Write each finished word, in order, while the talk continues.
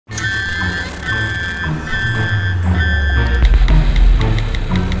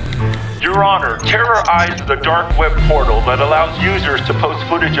Your Honor, Terrorized is a dark web portal that allows users to post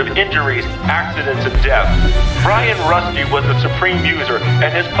footage of injuries, accidents, and deaths. Brian Rusty was the supreme user and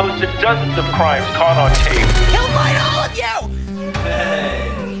has posted dozens of crimes caught on tape. He'll fight all of you!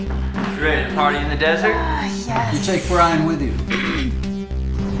 Hey, you ready to party in the desert? Yes. You take Brian with you.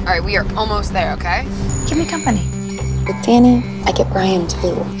 All right, we are almost there, okay? Give me company. With Danny, I get Brian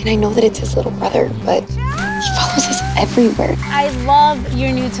too. And I know that it's his little brother, but he follows us everywhere. I love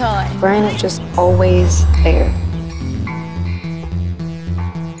your new toy. Brian is just always there.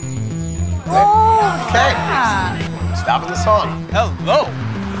 Okay. Stop the song. Hello.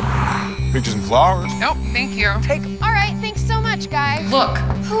 Pictures and flowers. Nope, thank you. All right, thanks so much, guys. Look,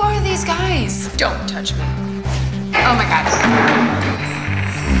 who are these guys? Don't touch me. Oh my God.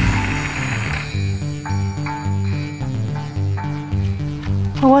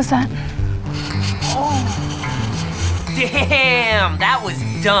 What was that? Damn, that was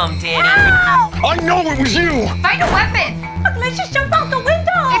dumb, Danny. I know it was you! Find a weapon. Let's just jump out the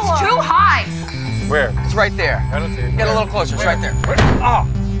window. It's too high. Where? It's right there. I don't see it. Get a little closer. It's right there. Oh!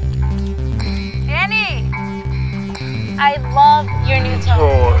 Danny, I love your new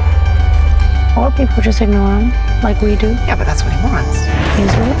toy. Or people just ignore him, like we do. Yeah, but that's what he wants.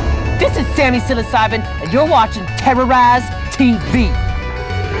 Usually. This is Sammy Psilocybin, and you're watching Terrorized TV.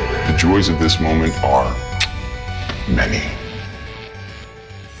 The joys of this moment are many.